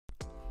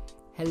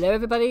Hello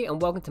everybody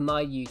and welcome to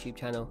my YouTube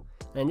channel,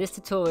 and in this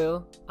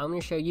tutorial I'm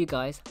going to show you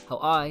guys how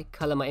I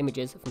colour my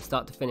images from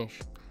start to finish.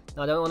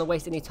 Now I don't want to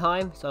waste any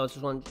time, so I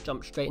just want to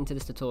jump straight into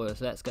this tutorial,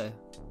 so let's go.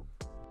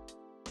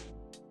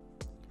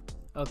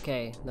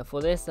 Okay, now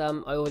for this I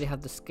already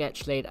have the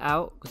sketch laid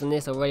out, because on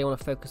this I really want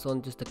to focus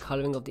on just the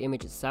colouring of the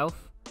image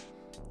itself.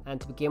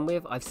 And to begin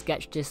with, I've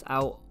sketched this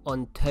out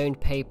on toned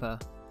paper.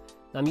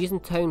 Now I'm using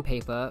toned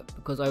paper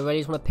because I really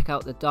just want to pick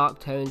out the dark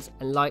tones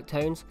and light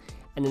tones,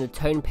 and then the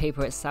toned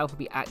paper itself will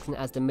be acting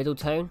as the middle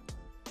tone.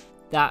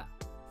 That,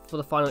 for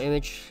the final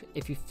image,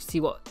 if you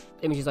see what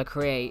images I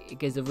create, it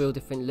gives a real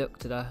different look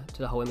to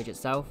the whole image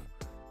itself.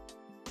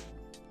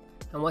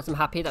 And once I'm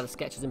happy that the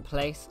sketch is in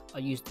place, I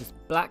use this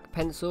black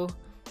pencil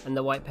and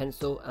the white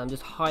pencil, and I'm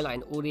just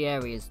highlighting all the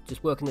areas,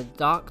 just working the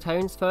dark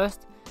tones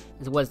first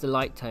as well as the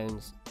light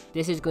tones.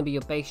 This is going to be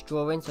your base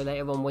drawing, so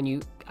later on when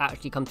you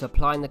actually come to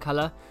applying the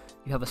colour,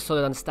 you have a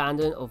solid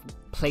understanding of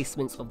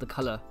placements of the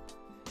colour.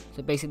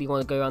 So basically you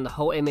want to go around the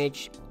whole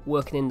image,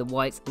 working in the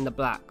whites and the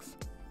blacks.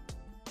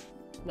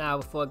 Now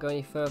before I go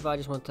any further, I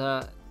just want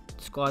to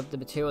describe the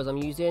materials I'm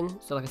using.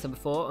 So like I said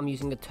before, I'm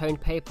using the toned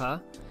paper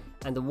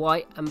and the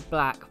white and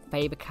black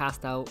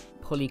Faber-Castell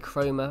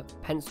Polychroma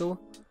pencil.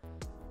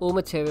 All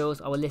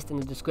materials I will list in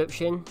the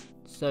description,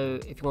 so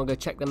if you want to go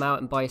check them out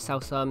and buy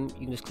yourself some,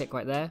 you can just click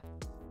right there.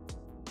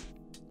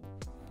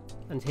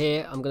 And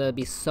here I'm going to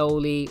be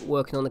solely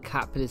working on the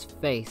caterpillar's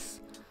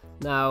face.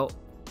 Now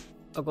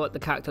I've got the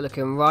character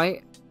looking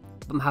right,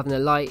 but I'm having the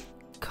light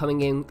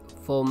coming in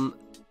from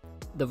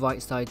the right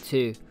side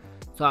too.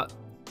 So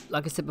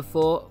like I said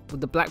before,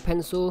 with the black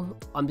pencil,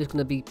 I'm just going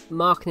to be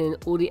marking in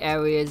all the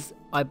areas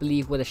I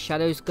believe where the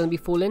shadow is going to be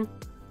falling.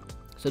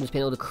 So I'm just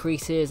painting all the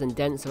creases and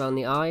dents around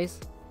the eyes,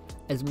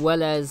 as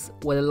well as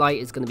where the light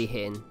is going to be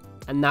hitting.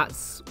 And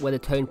that's where the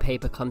toned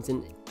paper comes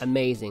in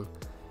amazing.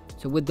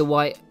 So with the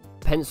white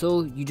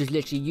pencil, you just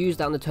literally use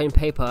that on the toned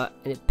paper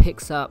and it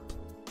picks up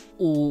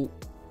all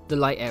the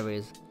light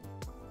areas.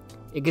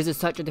 It gives it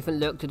such a different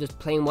look to just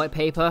plain white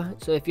paper.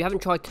 So if you haven't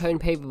tried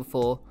toned paper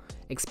before,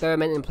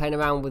 experimenting and playing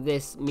around with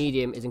this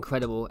medium is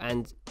incredible.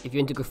 And if you're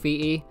into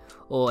graffiti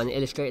or an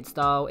illustrated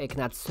style, it can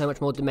add so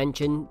much more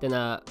dimension than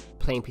a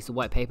plain piece of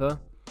white paper.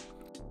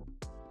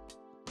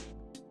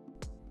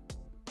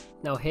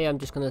 Now here I'm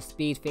just going to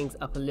speed things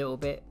up a little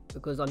bit,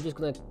 because I'm just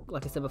going to,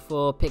 like I said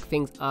before, pick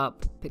things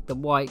up, pick the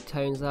white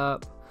tones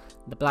up,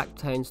 the black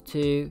tones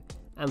too.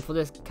 And for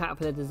this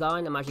caterpillar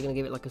design, I'm actually going to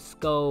give it like a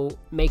skull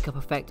makeup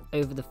effect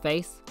over the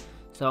face.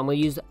 So I'm going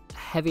to use a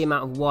heavy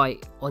amount of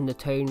white on the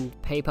toned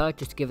paper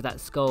just to give it that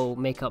skull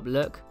makeup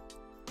look.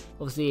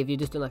 Obviously if you're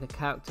just doing like a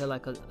character,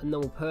 like a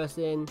normal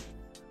person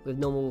with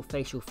normal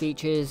facial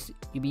features,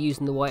 you'll be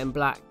using the white and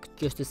black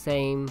just the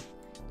same,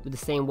 with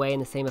the same way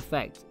and the same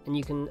effect. And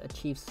you can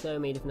achieve so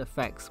many different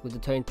effects with the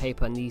toned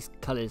paper and these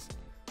colours.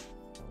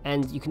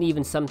 And you can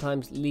even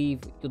sometimes leave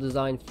your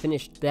design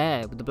finished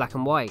there with the black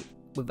and white,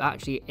 with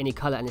actually any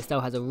colour, and it still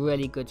has a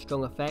really good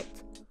strong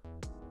effect.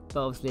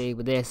 But obviously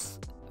with this,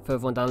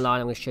 further on down the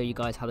line, I'm going to show you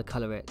guys how to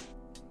colour it.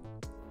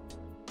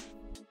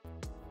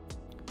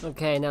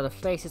 Okay, now the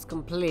face is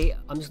complete.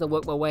 I'm just going to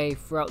work my way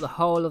throughout the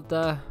whole of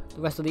the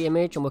rest of the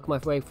image. I'm working my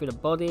way through the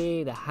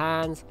body, the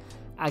hands,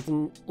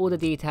 adding all the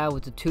detail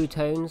with the two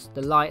tones,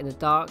 the light and the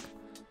dark.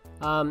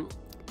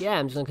 Yeah,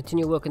 I'm just going to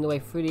continue working the way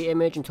through the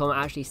image until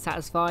I'm actually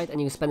satisfied, and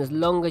you can spend as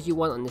long as you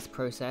want on this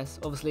process.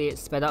 Obviously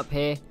it's sped up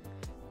here.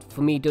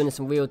 For me, doing this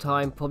in real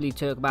time probably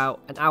took about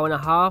an hour and a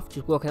half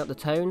just working out the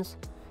tones.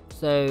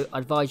 So I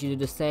advise you to do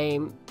the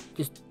same.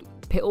 Just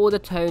put all the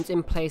tones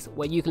in place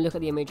where you can look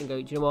at the image and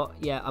go, do you know what,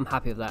 yeah, I'm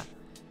happy with that.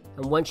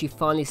 And once you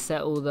finally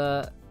set all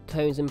the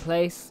tones in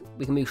place,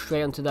 we can move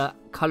straight onto the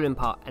colouring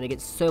part, and it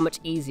gets so much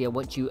easier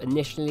once you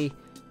initially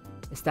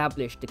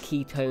establish the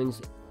key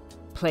tones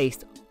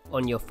placed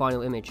on your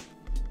final image.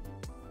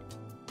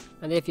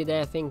 And if you're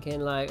there thinking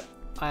like,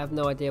 I have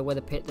no idea where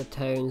to pick the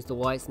tones, the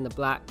whites and the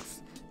blacks,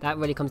 that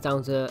really comes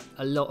down to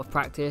a lot of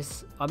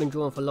practice. I've been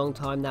drawing for a long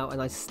time now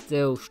and I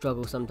still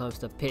struggle sometimes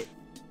to pick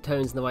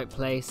tones in the right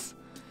place.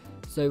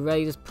 So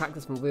really just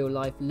practice from real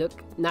life.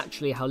 Look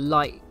naturally how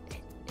light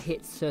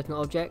hits certain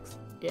objects.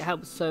 It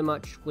helps so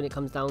much when it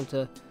comes down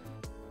to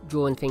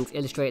drawing things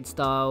illustrated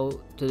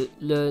style, to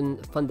learn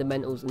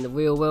fundamentals in the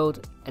real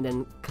world and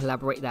then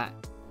collaborate that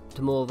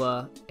to more of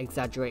a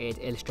exaggerated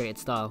illustrated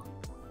style.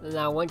 And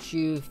now once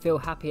you feel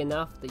happy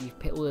enough that you've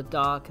put all the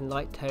dark and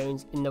light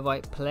tones in the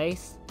right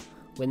place,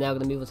 we're now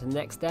going to move on to the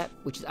next step,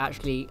 which is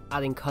actually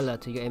adding colour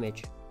to your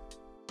image.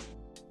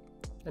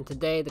 And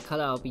today the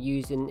colour I'll be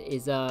using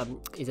is a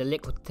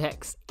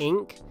Liquitex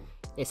ink.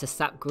 It's a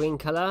sap green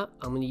colour.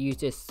 I'm going to use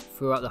this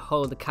throughout the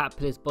whole of the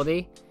caterpillar's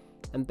body.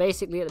 And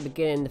basically at the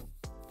beginning, the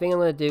thing I'm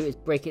going to do is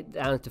break it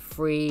down into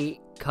 3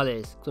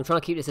 colours. So I'm trying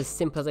to keep this as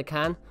simple as I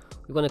can.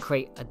 We're going to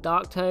create a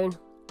dark tone,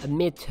 a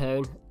mid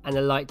tone and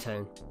a light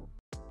tone.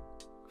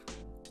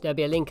 There'll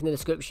be a link in the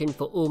description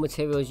for all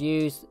materials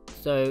used,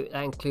 so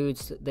that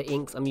includes the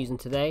inks I'm using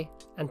today.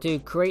 And to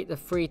create the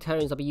 3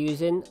 tones I'll be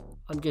using,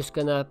 I'm just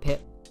going to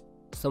put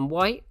some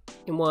white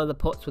in one of the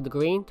pots with the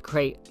green to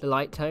create the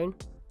light tone.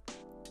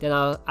 Then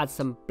I'll add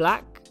some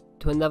black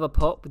to another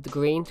pot with the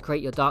green to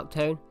create your dark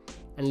tone,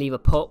 and leave a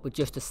pot with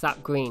just a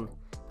sap green.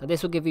 Now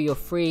this will give you your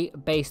 3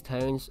 base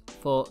tones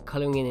for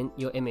colouring in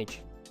your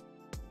image.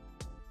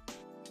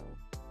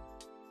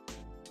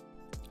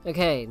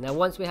 Okay, now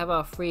once we have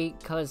our 3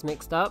 colours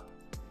mixed up,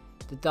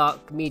 the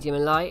dark, medium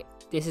and light,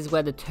 this is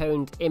where the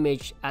toned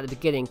image at the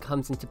beginning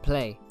comes into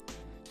play.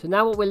 So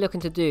now what we're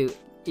looking to do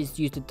is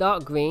use the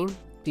dark green to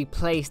be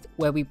placed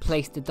where we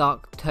place the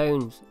dark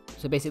tones,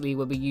 so basically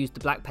where we use the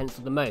black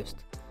pencil the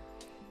most.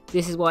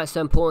 This is why it's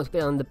so important to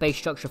put on the base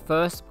structure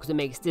first, because it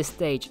makes this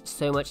stage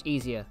so much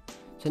easier.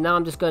 So now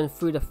I'm just going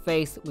through the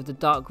face with the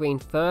dark green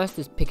first,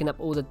 just picking up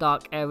all the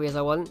dark areas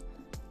I want,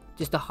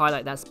 just to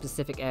highlight that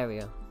specific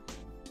area.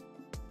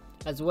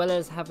 As well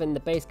as having the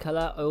base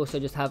colour, I also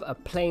just have a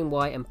plain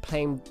white and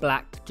plain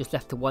black just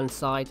left to one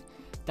side.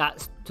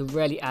 That's to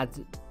really add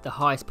the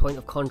highest point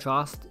of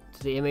contrast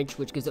to the image,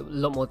 which gives it a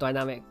lot more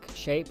dynamic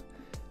shape.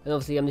 And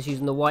obviously I'm just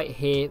using the white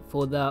here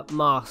for the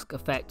mask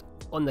effect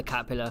on the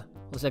caterpillar.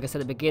 Also, like I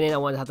said at the beginning, I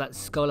wanted to have that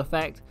skull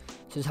effect,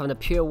 so just having a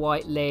pure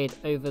white layered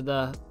over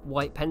the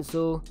white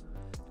pencil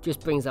just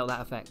brings out that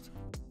effect.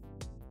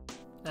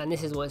 And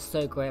this is what's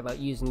so great about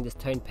using this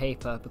toned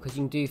paper, because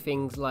you can do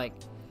things like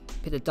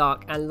put the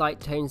dark and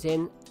light tones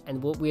in,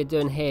 and what we're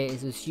doing here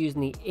is just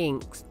using the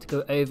inks to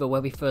go over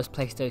where we first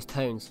placed those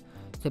tones.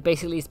 So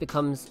basically this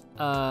becomes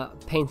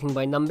painting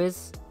by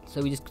numbers.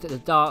 So we just put the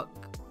dark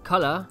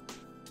colour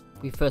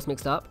we first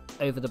mixed up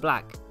over the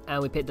black,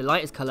 and we put the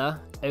lightest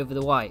colour over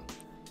the white,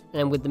 and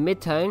then with the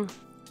mid-tone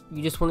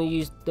you just want to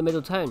use the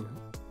middle tone.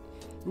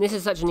 And this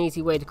is such an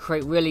easy way to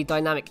create really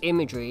dynamic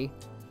imagery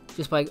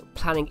just by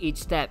planning each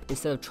step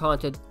instead of trying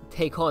to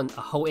take on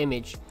a whole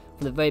image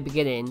from the very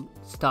beginning,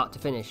 start to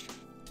finish.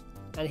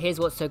 And here's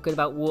what's so good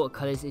about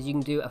watercolors is you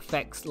can do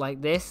effects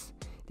like this.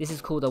 This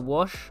is called a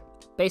wash.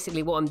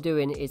 Basically what I'm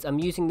doing is I'm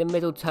using the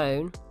middle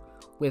tone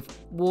with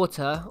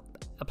water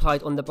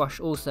applied on the brush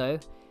also,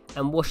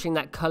 and washing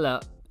that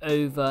colour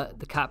over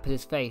the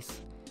caterpillar's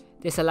face.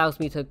 This allows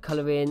me to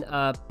colour in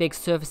a big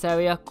surface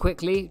area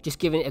quickly, just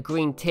giving it a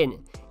green tint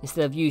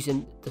instead of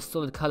using the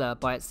solid colour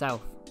by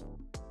itself.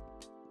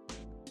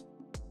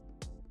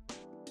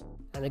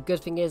 And the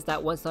good thing is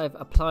that once I've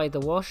applied the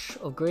wash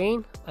of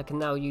green, I can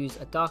now use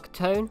a dark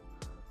tone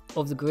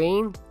of the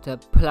green to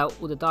pull out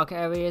all the darker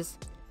areas,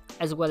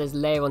 as well as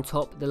layer on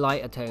top the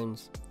lighter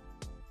tones.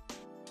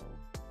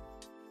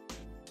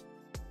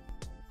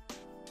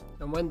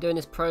 And when doing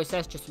this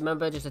process, just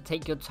remember just to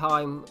take your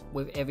time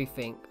with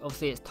everything.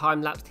 Obviously it's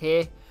time lapsed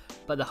here,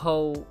 but the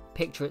whole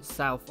picture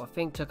itself I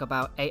think took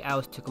about 8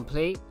 hours to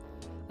complete.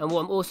 And what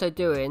I'm also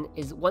doing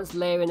is once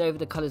layering over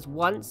the colours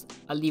once,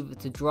 I leave it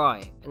to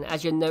dry. And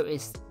as you'll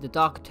notice, the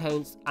darker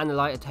tones and the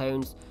lighter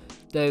tones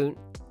don't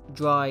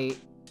dry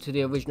to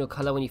the original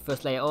colour when you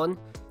first lay it on.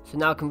 So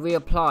now I can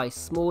reapply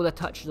smaller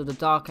touches of the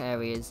darker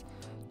areas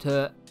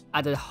to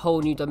add a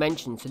whole new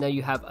dimension. So now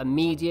you have a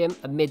medium,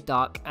 a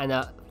mid-dark and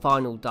a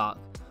final dark,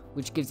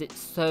 which gives it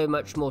so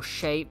much more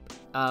shape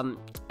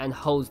and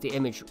holds the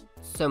image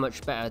so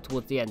much better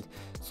towards the end.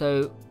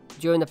 So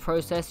during the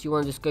process you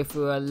want to just go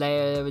through a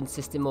layering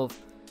system of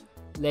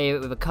layer it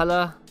with a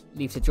colour,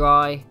 leave to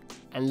dry,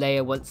 and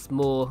layer once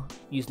more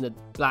using the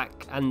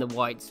black and the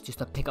whites just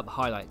to pick up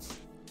highlights.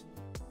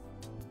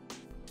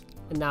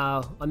 And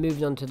now I'm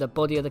moving on to the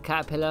body of the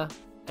caterpillar,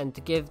 and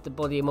to give the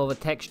body more of a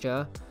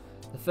texture,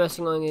 the first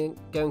thing I'm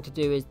going to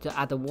do is to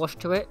add a wash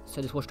to it.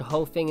 So just wash the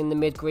whole thing in the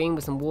mid green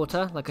with some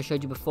water like I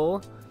showed you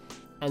before,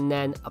 and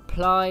then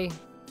apply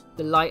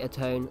the lighter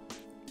tone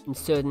in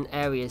certain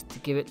areas to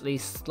give it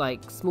these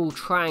like small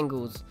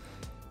triangles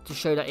to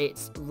show that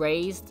it's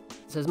raised,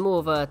 so there's more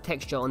of a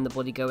texture on the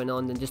body going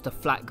on than just a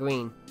flat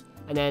green.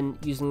 And then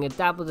using a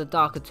dab of the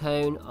darker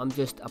tone, I'm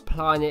just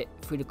applying it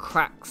through the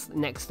cracks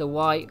next to the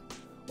white.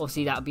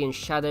 Obviously that would be in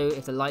shadow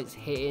if the light's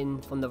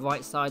hitting from the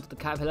right side of the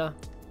caterpillar.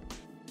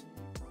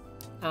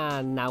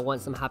 And now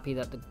once I'm happy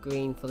that the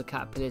green for the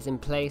caterpillar is in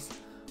place,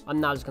 I'm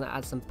now just going to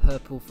add some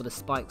purple for the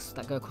spikes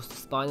that go across the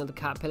spine of the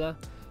caterpillar.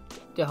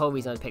 The whole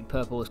reason I picked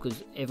purple is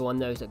because everyone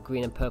knows that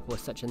green and purple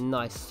is such a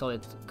nice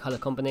solid colour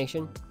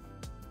combination.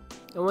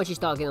 And once you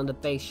start getting all the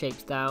base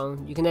shapes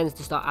down, you can then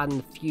just start adding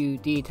a few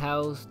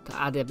details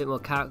to add a bit more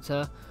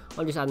character.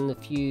 I'm just adding a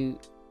few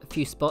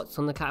spots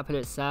on the caterpillar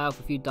itself,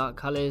 a few dark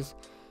colours.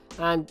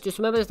 And just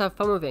remember to have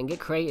fun with it and get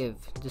creative.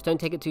 Just don't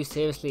take it too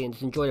seriously and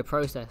just enjoy the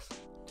process.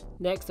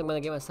 Next I'm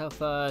going to get myself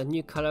a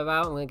new colour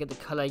out. I'm going to get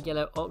the colour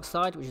Yellow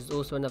Oxide, which is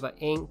also another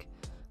ink.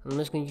 And I'm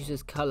just going to use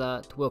this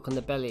colour to work on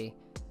the belly.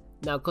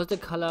 Now because the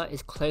colour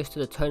is close to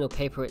the tonal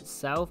paper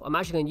itself, I'm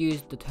actually going to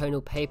use the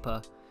tonal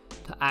paper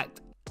to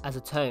act as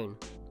a tone.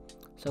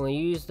 So I'm going to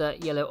use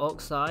that Yellow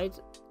Oxide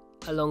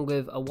along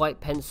with a white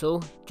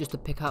pencil just to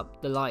pick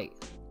up the light.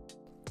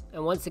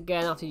 And once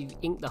again, after you've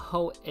inked the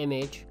whole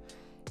image,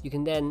 you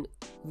can then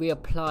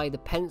reapply the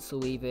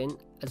pencil even,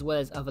 as well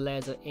as other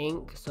layers of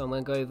ink. So I'm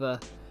going to go over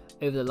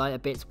the lighter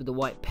bits with the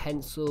white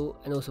pencil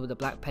and also with the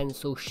black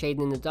pencil,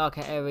 shading in the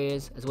darker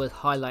areas as well as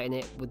highlighting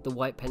it with the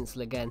white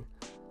pencil again.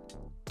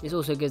 This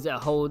also gives it a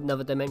whole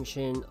another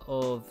dimension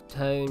of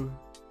tone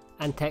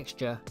and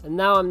texture. And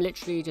now I'm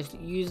literally just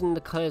using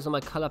the colours on my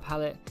colour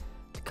palette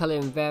to colour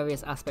in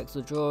various aspects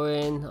of the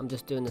drawing. I'm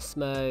just doing the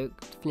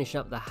smoke, finishing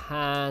up the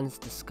hands,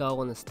 the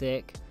skull on the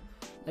stick,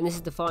 and this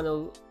is the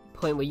final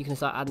point where you can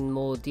start adding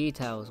more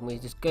details, and we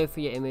just go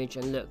through your image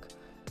and look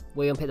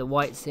where you want to put the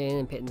whites in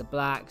and put in the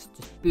blacks,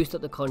 just boost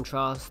up the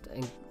contrast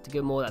and to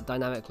give more of that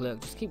dynamic look.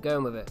 Just keep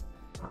going with it.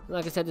 And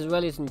like I said, just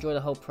really just enjoy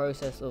the whole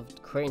process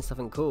of creating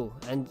something cool,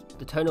 and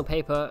the tonal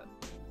paper,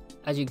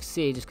 as you can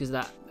see, just gives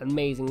that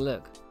amazing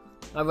look.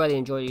 I really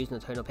enjoy using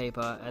the tonal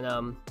paper, and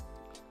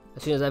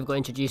as soon as I've got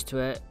introduced to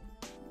it,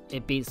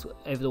 it beats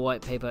over the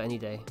white paper any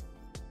day.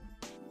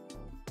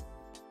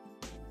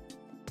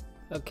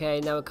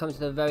 Okay, now we're coming to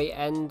the very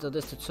end of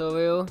this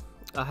tutorial.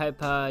 I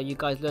hope you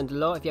guys learned a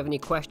lot. If you have any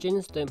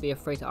questions, don't be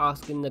afraid to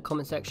ask in the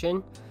comment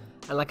section.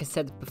 And like I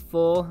said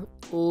before,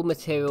 all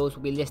materials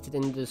will be listed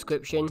in the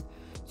description, so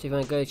if you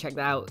want to go check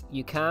that out,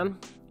 you can.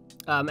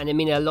 And it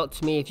means a lot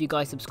to me if you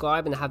guys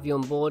subscribe and have you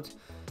on board.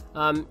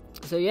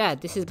 So yeah,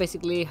 this is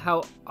basically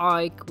how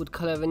I would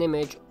colour an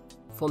image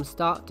from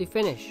start to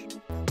finish.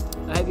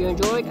 I hope you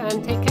enjoyed,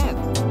 and take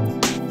care.